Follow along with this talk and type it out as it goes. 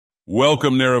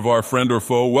Welcome, Nerevar, friend or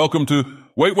foe. Welcome to...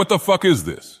 Wait, what the fuck is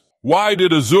this? Why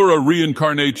did Azura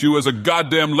reincarnate you as a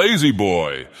goddamn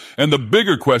Lazyboy? And the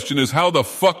bigger question is, how the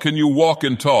fuck can you walk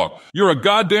and talk? You're a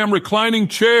goddamn reclining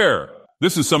chair.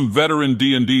 This is some veteran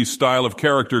D&D style of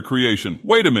character creation.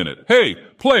 Wait a minute. Hey,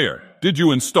 player, did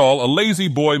you install a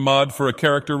Lazyboy mod for a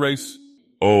character race?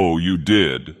 Oh, you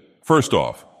did. First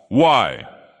off, why?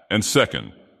 And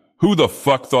second, who the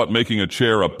fuck thought making a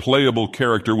chair a playable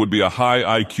character would be a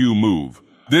high IQ move?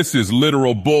 This is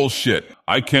literal bullshit.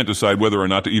 I can't decide whether or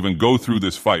not to even go through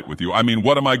this fight with you. I mean,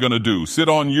 what am I gonna do? Sit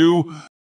on you?